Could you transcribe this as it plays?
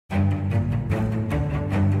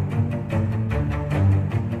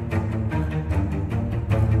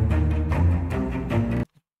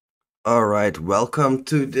Alright, welcome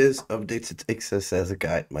to this updated XSS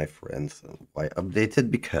guide, my friends. Why updated?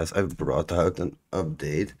 Because I've brought out an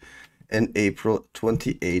update in April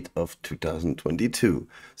 28th of 2022.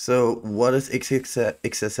 So what is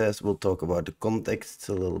XSS? We'll talk about the context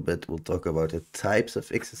a little bit. We'll talk about the types of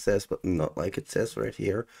XSS, but not like it says right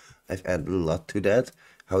here. I've added a lot to that.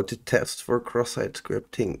 How to test for cross-site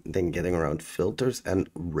scripting, then getting around filters and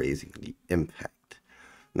raising the impact.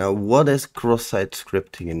 Now, what is cross-site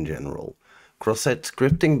scripting in general? Cross-site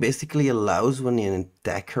scripting basically allows when an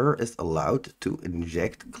attacker is allowed to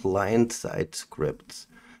inject client-side scripts.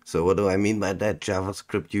 So what do I mean by that?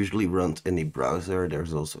 JavaScript usually runs in a browser.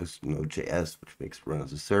 There's also Node.js, which makes it run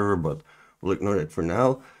as a server, but we'll ignore that for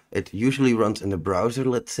now. It usually runs in the browser,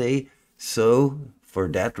 let's say. So for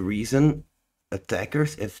that reason,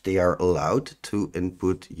 attackers, if they are allowed to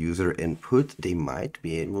input user input, they might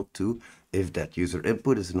be able to, if that user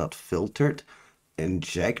input is not filtered,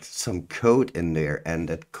 inject some code in there, and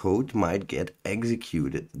that code might get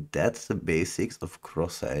executed. That's the basics of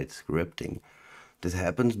cross-site scripting. This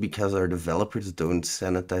happens because our developers don't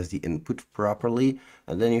sanitize the input properly,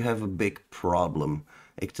 and then you have a big problem.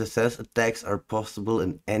 XSS attacks are possible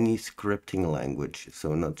in any scripting language,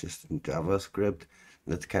 so not just in JavaScript.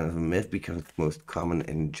 That's kind of a myth because it's most common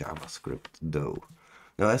in JavaScript though.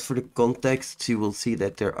 Now, as for the contexts, you will see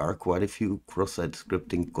that there are quite a few cross-site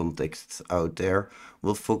scripting contexts out there.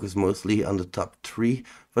 We'll focus mostly on the top three,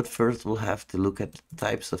 but first we'll have to look at the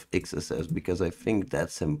types of XSS because I think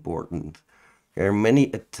that's important. There are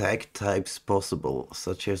many attack types possible,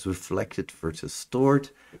 such as reflected versus stored,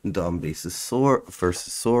 DOM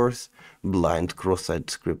versus source, blind cross-site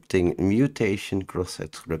scripting, mutation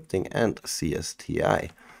cross-site scripting, and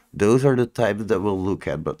CSTI. Those are the types that we'll look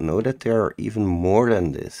at, but know that there are even more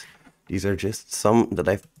than this. These are just some that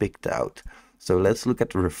I've picked out. So let's look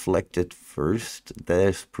at reflected first. That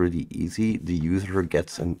is pretty easy. The user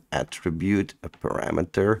gets an attribute, a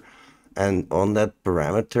parameter, and on that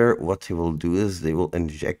parameter, what they will do is they will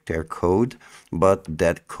inject their code, but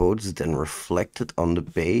that code is then reflected on the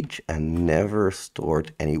page and never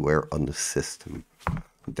stored anywhere on the system.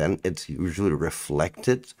 Then it's usually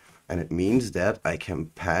reflected, and it means that I can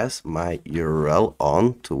pass my URL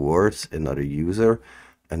on towards another user,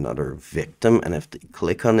 another victim, and if they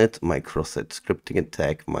click on it, my cross-site scripting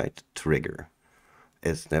attack might trigger.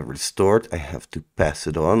 It's never stored. I have to pass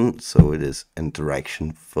it on, so it is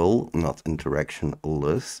interaction full, not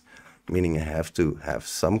interaction-less, meaning I have to have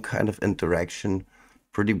some kind of interaction.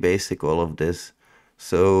 Pretty basic, all of this.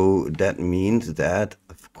 So that means that,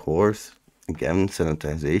 of course, again,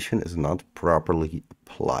 sanitization is not properly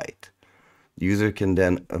applied. The user can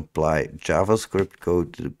then apply JavaScript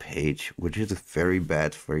code to the page, which is very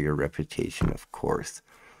bad for your reputation, of course.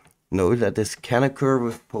 Note that this can occur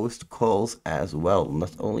with post calls as well.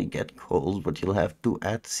 Not only get calls, but you'll have to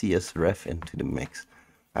add csref into the mix.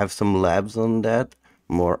 I have some labs on that,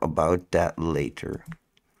 more about that later.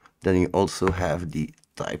 Then you also have the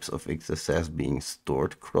types of XSS being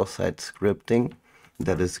stored cross-site scripting.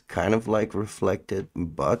 That is kind of like reflected,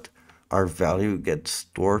 but our value gets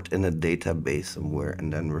stored in a database somewhere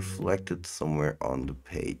and then reflected somewhere on the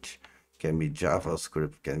page. Can be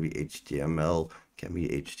JavaScript, can be HTML, can be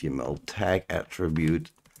HTML tag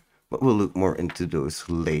attribute, but we'll look more into those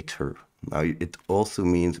later. Now, it also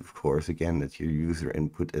means, of course, again, that your user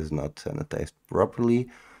input is not sanitized properly,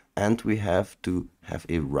 and we have to have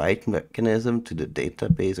a write mechanism to the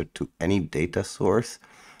database or to any data source.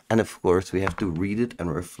 And of course, we have to read it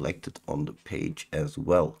and reflect it on the page as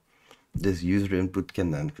well. This user input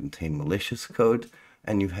can then contain malicious code,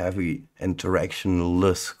 and you have a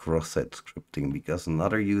interactionless cross-site scripting because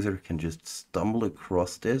another user can just stumble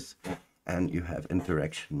across this and you have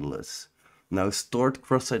interactionless. Now, stored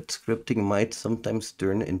cross-site scripting might sometimes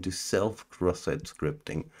turn into self-cross-site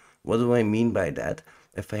scripting. What do I mean by that?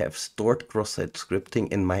 If I have stored cross-site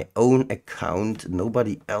scripting in my own account,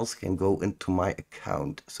 nobody else can go into my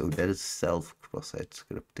account. So that is self-cross-site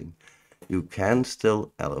scripting. You can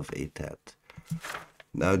still elevate that.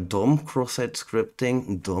 Now, DOM cross-site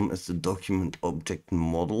scripting, DOM is the document object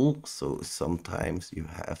model. So sometimes you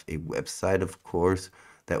have a website, of course.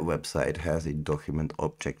 That website has a document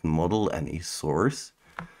object model and a source.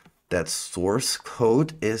 That source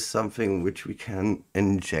code is something which we can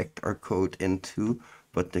inject our code into,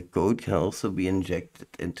 but the code can also be injected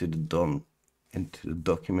into the DOM, into the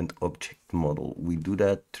document object model. We do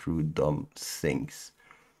that through DOM syncs.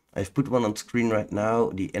 I've put one on screen right now,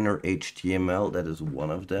 the inner HTML, that is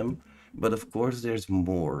one of them. But of course there's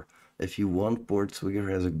more. If you want, Portswigger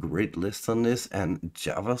has a great list on this, and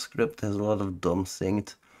JavaScript has a lot of DOM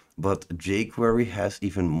synced, but jQuery has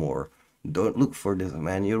even more. Don't look for this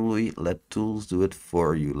manually. Let tools do it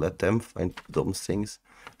for you. Let them find dumb things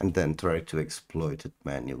and then try to exploit it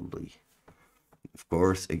manually. Of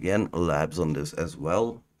course, again, labs on this as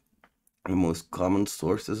well. The most common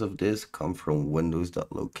sources of this come from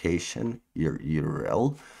windows.location, your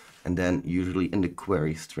URL, and then usually in the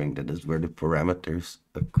query string, that is where the parameters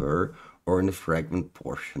occur, or in the fragment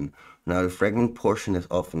portion. Now, the fragment portion is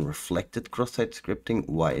often reflected cross-site scripting.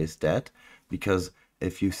 Why is that? Because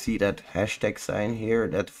if you see that hashtag sign here,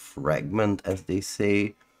 that fragment, as they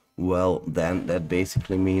say, well, then that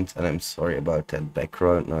basically means, and I'm sorry about that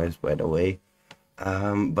background noise, by the way,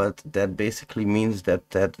 but that basically means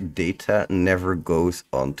that that data never goes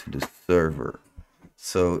onto the server.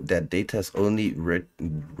 So that data is only read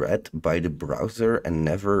by the browser and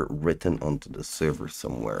never written onto the server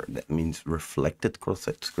somewhere. That means reflected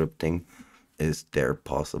cross-site scripting is there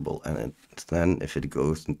possible. And then if it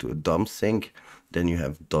goes into a DOM sink, then you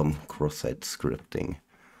have DOM cross-site scripting.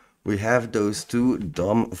 We have those two,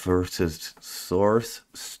 DOM versus source,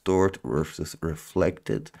 stored versus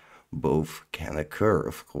reflected. Both can occur,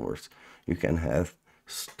 of course. You can have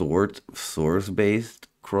stored source-based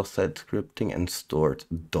cross-site scripting and stored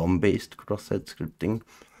DOM-based cross-site scripting,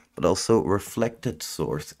 but also reflected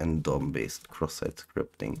source and DOM-based cross-site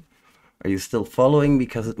scripting. Are you still following?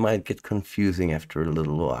 Because it might get confusing after a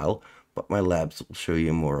little while, but my labs will show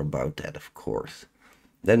you more about that, of course.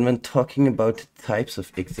 Then when talking about types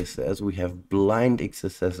of XSS, we have blind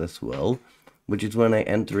XSS as well, which is when I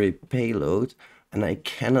enter a payload and I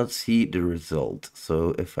cannot see the result.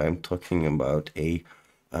 So if I'm talking about a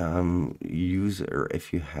user,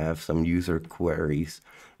 if you have some user queries,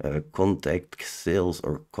 contact sales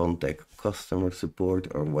or contact customer support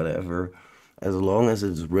or whatever, as long as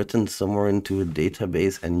it's written somewhere into a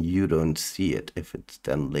database and you don't see it, if it's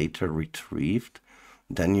then later retrieved,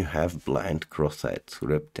 then you have blind cross-site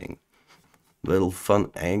scripting. Little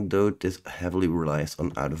fun anecdote, this heavily relies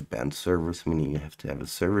on out-of-band servers, meaning you have to have a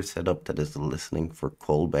server set up that is listening for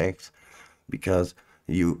callbacks, because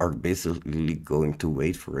you are basically going to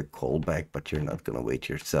wait for a callback, but you're not going to wait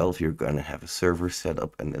yourself. You're going to have a server set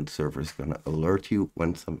up, and then the server is going to alert you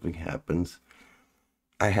when something happens.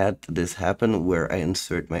 I had this happen where I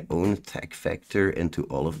insert my own tag factor into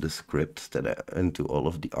all of the scripts into all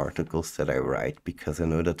of the articles that I write, because I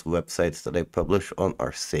know that the websites that I publish on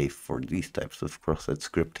are safe for these types of cross-site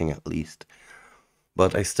scripting at least.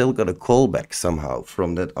 But I still got a callback somehow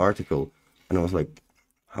from that article, and I was like,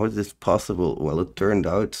 how is this possible? Well, it turned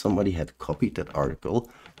out somebody had copied that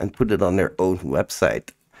article and put it on their own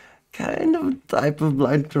website. Kind of a type of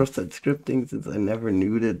blind cross-site scripting, since I never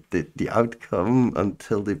knew the outcome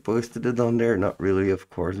until they posted it on there. Not really, of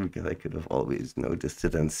course, because I could have always noticed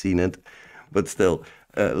it and seen it, but still,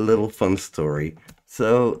 a little fun story.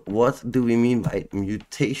 So what do we mean by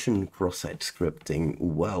mutation cross-site scripting?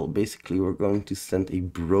 Well, basically we're going to send a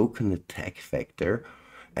broken attack vector,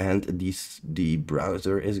 and the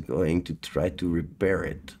browser is going to try to repair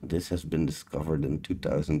it. This has been discovered in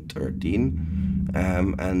 2013,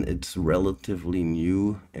 and it's relatively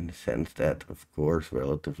new in the sense that, of course,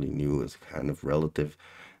 relatively new is kind of relative.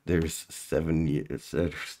 There's 7 years,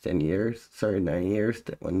 there's 10 years, sorry, 9 years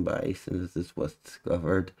that went by since this was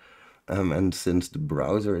discovered. And since the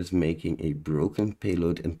browser is making a broken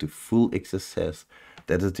payload into full XSS,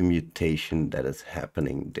 that is the mutation that is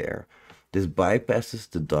happening there. This bypasses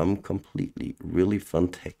the DOM completely. Really fun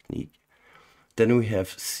technique. Then we have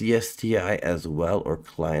CSTI as well, or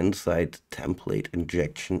client-side template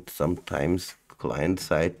injection. Sometimes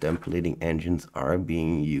client-side templating engines are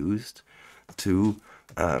being used to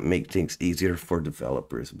make things easier for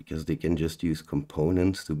developers, because they can just use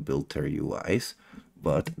components to build their UIs.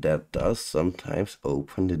 But that does sometimes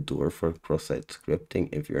open the door for cross-site scripting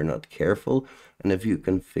if you're not careful and if you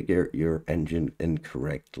configure your engine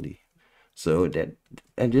incorrectly. So that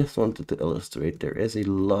I just wanted to illustrate there is a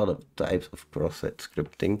lot of types of cross-site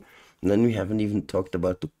scripting. And then we haven't even talked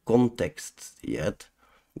about the contexts yet,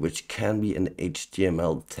 which can be an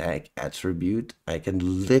HTML tag attribute. I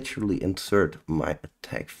can literally insert my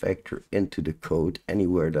tag factor into the code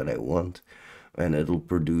anywhere that I want, and it'll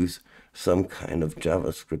produce some kind of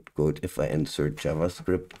JavaScript code. If I insert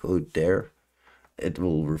JavaScript code there, it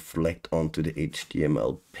will reflect onto the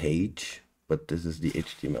HTML page, but this is the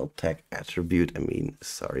HTML tag attribute. I mean,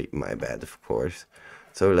 sorry, my bad, of course.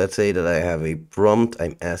 So let's say that I have a prompt,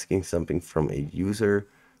 I'm asking something from a user,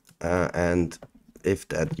 and if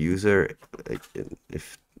that user,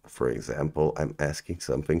 if for example, I'm asking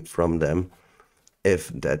something from them, if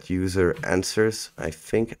that user answers, I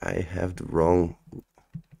think I have the wrong,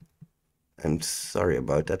 I'm sorry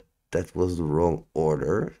about that, that was the wrong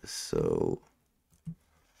order, so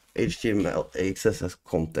HTML XSS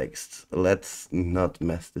Contexts. Let's not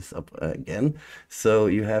mess this up again. So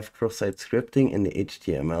you have cross-site scripting in the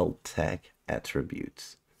HTML tag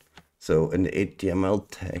attributes. So in the HTML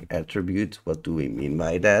tag attributes, what do we mean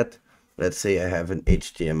by that? Let's say I have an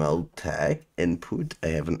HTML tag input, I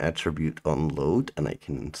have an attribute on load, and I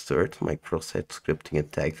can insert my cross-site scripting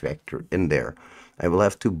attack vector in there. I will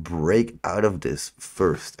have to break out of this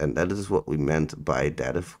first, and that is what we meant by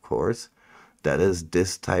that, of course. That is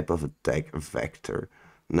this type of attack vector.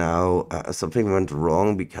 Now, something went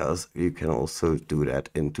wrong because you can also do that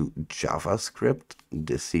into JavaScript.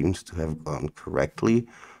 This seems to have gone correctly.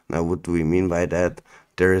 Now, what do we mean by that?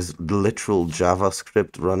 There is literal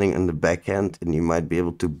JavaScript running in the backend, and you might be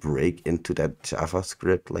able to break into that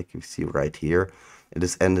JavaScript like you see right here. It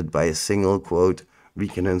is ended by a single quote. We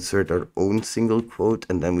can insert our own single quote,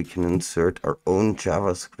 and then we can insert our own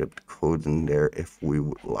JavaScript code in there if we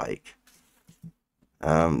would like.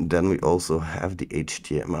 Then we also have the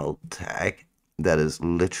HTML tag that is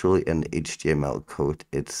literally in the HTML code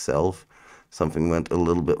itself. Something went a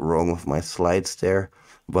little bit wrong with my slides there,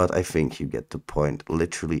 but I think you get the point.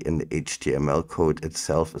 Literally in the HTML code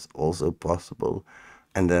itself is also possible.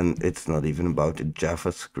 And then it's not even about the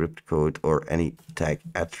JavaScript code or any tag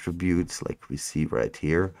attributes like we see right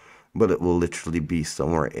here, but it will literally be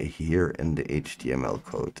somewhere here in the HTML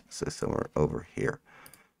code. So somewhere over here.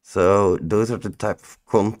 So those are the type of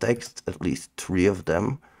contexts, at least 3 of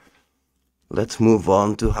them. Let's move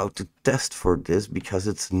on to how to test for this because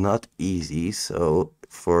it's not easy. So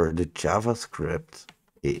for the JavaScript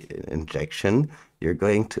injection, you're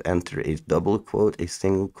going to enter a double quote, a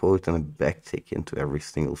single quote, and a backtick into every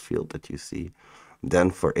single field that you see. Then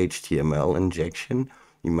for HTML injection,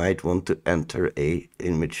 you might want to enter a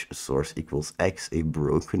image source equals X, a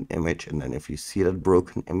broken image, and then if you see that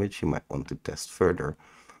broken image, you might want to test further.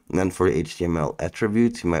 And then for HTML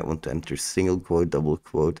attributes, you might want to enter single quote, double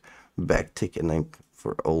quote, backtick, and then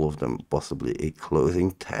for all of them, possibly a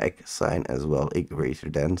closing tag sign as well, a greater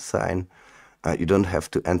than sign. You don't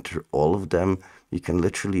have to enter all of them. You can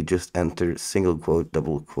literally just enter single quote,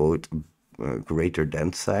 double quote, greater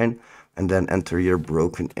than sign, and then enter your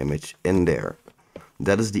broken image in there.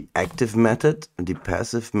 That is the active method. The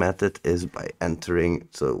passive method is by entering.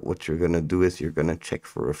 So what you're going to do is you're going to check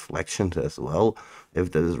for reflections as well.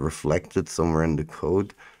 If that is reflected somewhere in the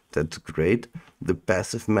code, that's great. The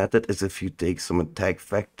passive method is if you take some attack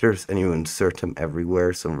vectors and you insert them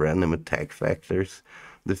everywhere, some random attack vectors.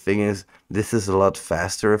 The thing is, this is a lot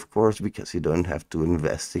faster, of course, because you don't have to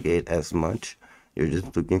investigate as much. You're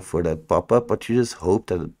just looking for that pop-up, but you just hope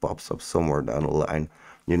that it pops up somewhere down the line.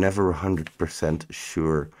 You're never 100%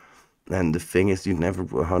 sure. And the thing is, you're never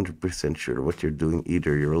 100% sure what you're doing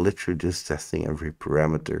either. You're literally just testing every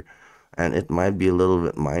parameter. And it might be a little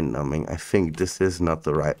bit mind-numbing. I think this is not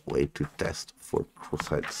the right way to test for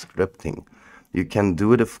cross-site scripting. You can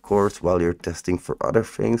do it, of course, while you're testing for other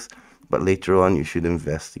things, but later on you should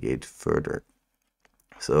investigate further.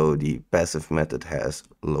 So the passive method has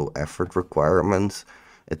low effort requirements.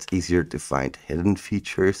 It's easier to find hidden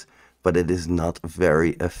features, but it is not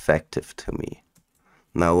very effective to me.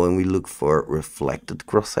 Now, when we look for reflected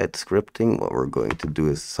cross-site scripting, what we're going to do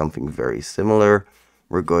is something very similar.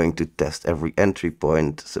 We're going to test every entry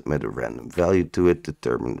point, submit a random value to it,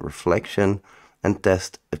 determine reflection, and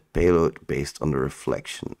test a payload based on the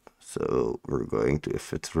reflection. So we're going to,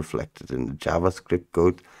 if it's reflected in the JavaScript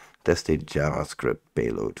code, test a JavaScript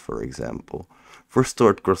payload, for example. For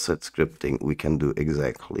stored cross-site scripting, we can do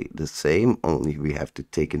exactly the same, only we have to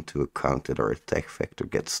take into account that our attack vector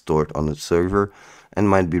gets stored on the server and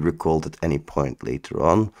might be recalled at any point later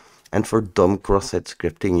on. And for DOM cross-site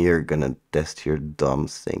scripting, you're gonna test your DOM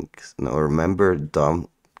things. Now remember, DOM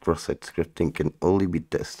cross-site scripting can only be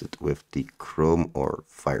tested with the Chrome or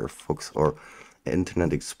Firefox or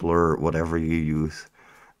Internet Explorer, whatever you use.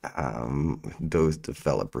 Those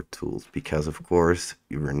developer tools, because of course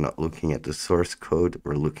we're not looking at the source code,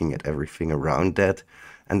 we're looking at everything around that,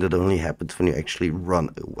 and that only happens when you actually run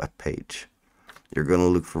a web page. You're going to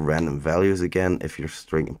look for random values again. If your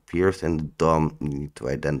string appears in the DOM, you need to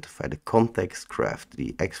identify the context, craft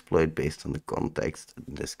the exploit based on the context,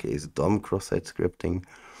 in this case DOM cross-site scripting,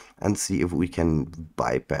 and see if we can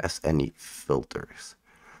bypass any filters.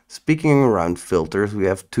 Speaking around filters, we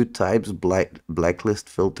have 2 types, blacklist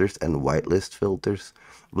filters and whitelist filters.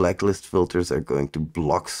 Blacklist filters are going to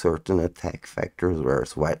block certain attack vectors,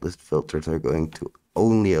 whereas whitelist filters are going to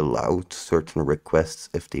only allow certain requests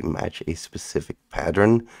if they match a specific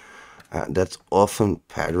pattern. That's often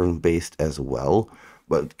pattern-based as well,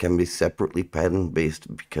 but it can be separately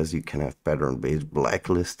pattern-based because you can have pattern-based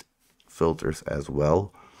blacklist filters as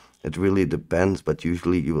well. It really depends, but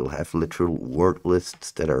usually you will have literal word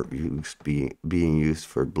lists that are being used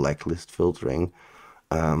for blacklist filtering,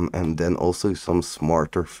 and then also some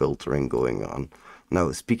smarter filtering going on.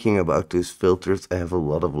 Now, speaking about those filters, I have a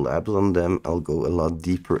lot of labs on them. I'll go a lot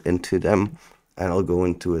deeper into them, and I'll go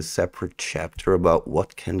into a separate chapter about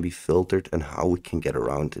what can be filtered and how we can get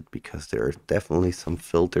around it, because there are definitely some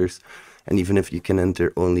filters. And even if you can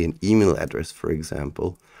enter only an email address, for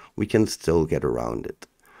example, we can still get around it.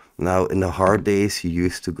 Now, in the hard days, you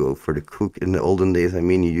used to go for the in the olden days, I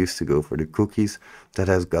mean, you used to go for the cookies. That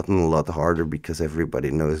has gotten a lot harder because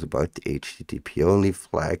everybody knows about the HTTP only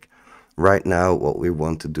flag. Right now, what we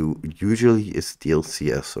want to do usually is steal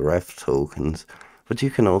CSRF tokens, but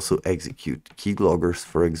you can also execute keyloggers,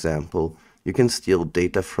 for example. You can steal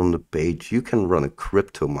data from the page. You can run a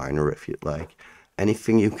crypto miner if you'd like.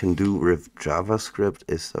 Anything you can do with JavaScript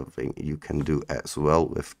is something you can do as well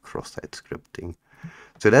with cross-site scripting.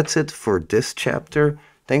 So that's it for this chapter.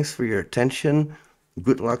 Thanks for your attention.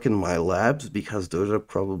 Good luck in my labs, because those are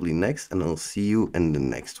probably next, and I'll see you in the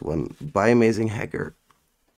next one. Bye, amazing hacker.